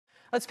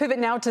Let's pivot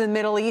now to the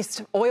Middle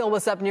East. Oil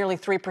was up nearly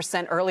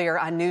 3% earlier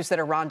on news that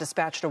Iran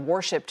dispatched a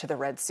warship to the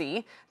Red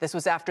Sea. This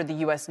was after the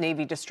U.S.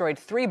 Navy destroyed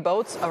 3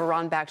 boats of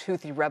Iran-backed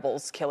Houthi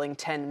rebels, killing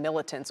 10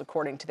 militants,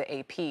 according to the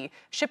AP.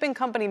 Shipping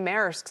company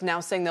Maersk's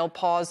now saying they'll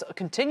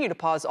continue to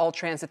pause all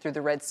transit through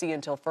the Red Sea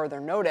until further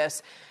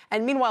notice.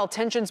 And meanwhile,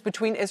 tensions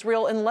between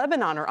Israel and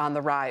Lebanon are on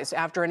the rise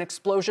after an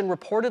explosion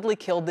reportedly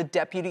killed the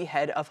deputy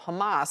head of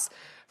Hamas.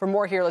 For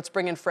more here, let's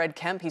bring in Fred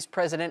Kempe. He's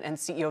president and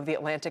CEO of the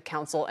Atlantic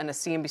Council and a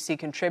CNBC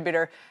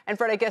contributor. And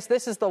Fred, I guess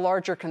this is the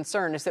larger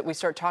concern, is that we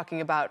start talking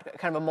about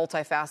kind of a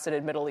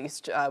multifaceted Middle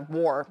East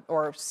war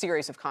or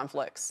series of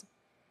conflicts.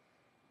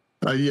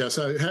 Yes.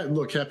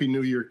 Look, Happy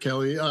New Year,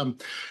 Kelly.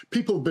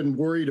 People have been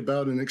worried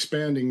about an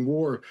expanding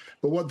war,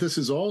 but what this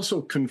is also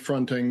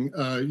confronting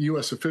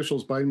U.S.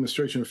 officials, Biden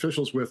administration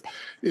officials with,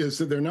 is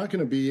that they're not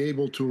going to be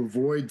able to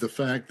avoid the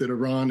fact that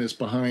Iran is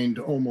behind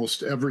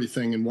almost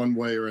everything in one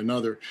way or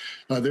another.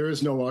 There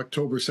is no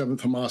October 7th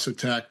Hamas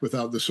attack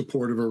without the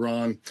support of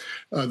Iran.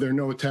 There are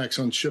no attacks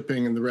on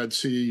shipping in the Red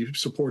Sea,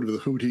 support of the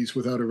Houthis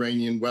without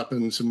Iranian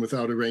weapons and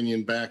without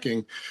Iranian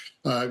backing.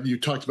 You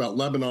talked about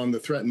Lebanon, the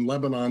threat in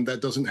Lebanon.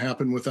 That doesn't happen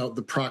without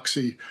the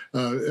proxy,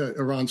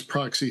 Iran's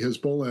proxy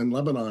Hezbollah in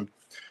Lebanon.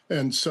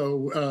 And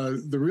so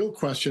the real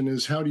question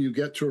is, how do you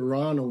get to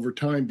Iran over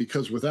time?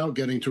 Because without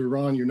getting to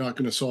Iran, you're not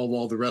going to solve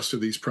all the rest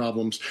of these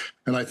problems.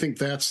 And I think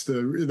that's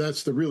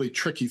the really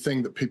tricky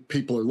thing that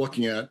people are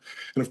looking at.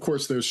 And of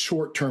course, there's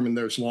short term and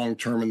there's long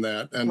term in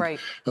that. And, right.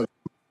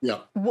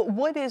 Yeah.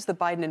 What is the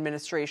Biden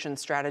administration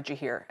strategy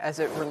here as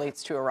it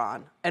relates to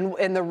Iran and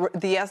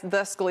the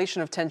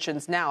escalation of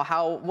tensions now?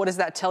 What does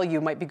that tell you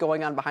might be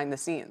going on behind the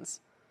scenes?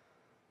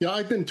 Yeah,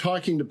 I've been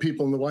talking to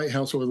people in the White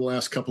House over the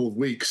last couple of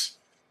weeks,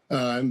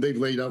 and they've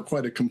laid out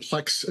quite a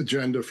complex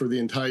agenda for the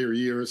entire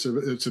year.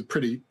 It's a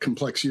pretty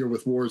complex year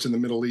with wars in the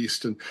Middle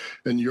East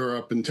and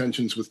Europe and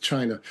tensions with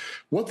China.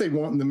 What they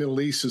want in the Middle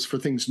East is for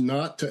things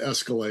not to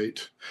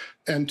escalate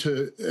and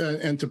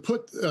to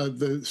put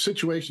the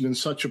situation in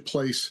such a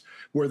place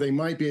where they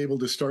might be able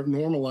to start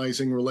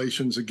normalizing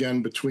relations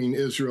again between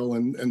Israel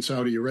and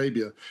Saudi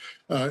Arabia.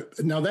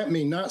 Now, that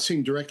may not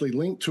seem directly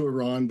linked to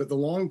Iran, but the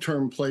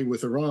long-term play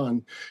with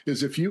Iran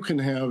is if you can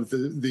have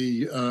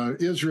the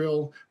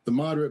Israel, the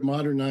moderate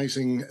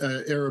modernizing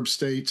Arab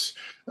states,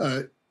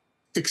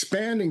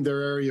 expanding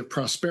their area of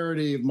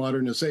prosperity, of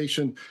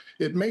modernization,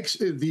 it makes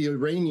the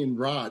Iranian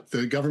rot,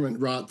 the government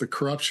rot, the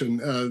corruption,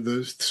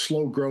 the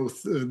slow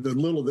growth, the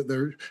little that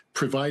they're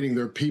providing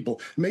their people,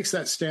 makes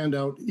that stand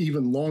out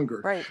even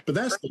longer. Right. But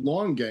that's the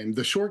long game.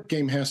 The short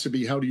game has to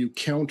be, how do you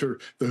counter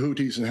the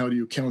Houthis and how do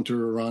you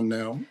counter Iran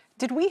now?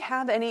 Did we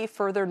have any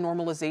further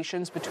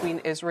normalizations between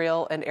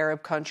Israel and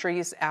Arab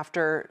countries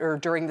after or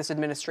during this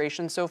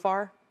administration so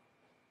far?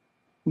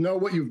 No,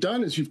 what you've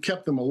done is you've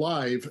kept them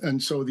alive.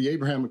 And so the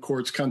Abraham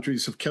Accords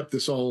countries have kept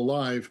this all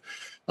alive.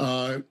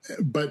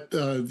 But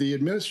the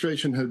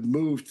administration had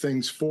moved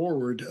things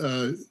forward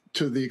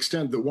to the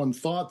extent that one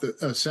thought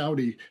that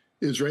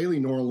Saudi-Israeli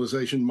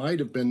normalization might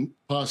have been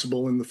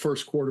possible in the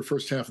first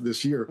half of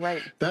this year.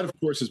 Right. That, of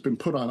course, has been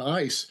put on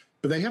ice.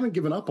 But they haven't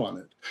given up on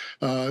it.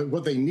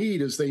 What they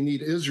need is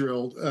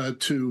Israel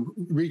to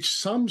reach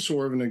some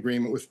sort of an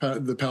agreement with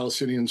the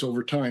Palestinians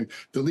over time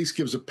that at least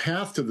gives a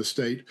path to the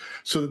state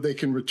so that they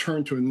can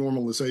return to a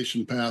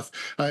normalization path.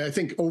 I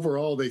think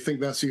overall they think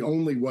that's the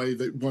only way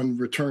that one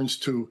returns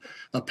to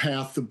a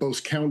path that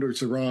both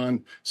counters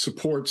Iran,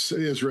 supports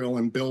Israel,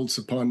 and builds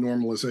upon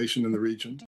normalization in the region.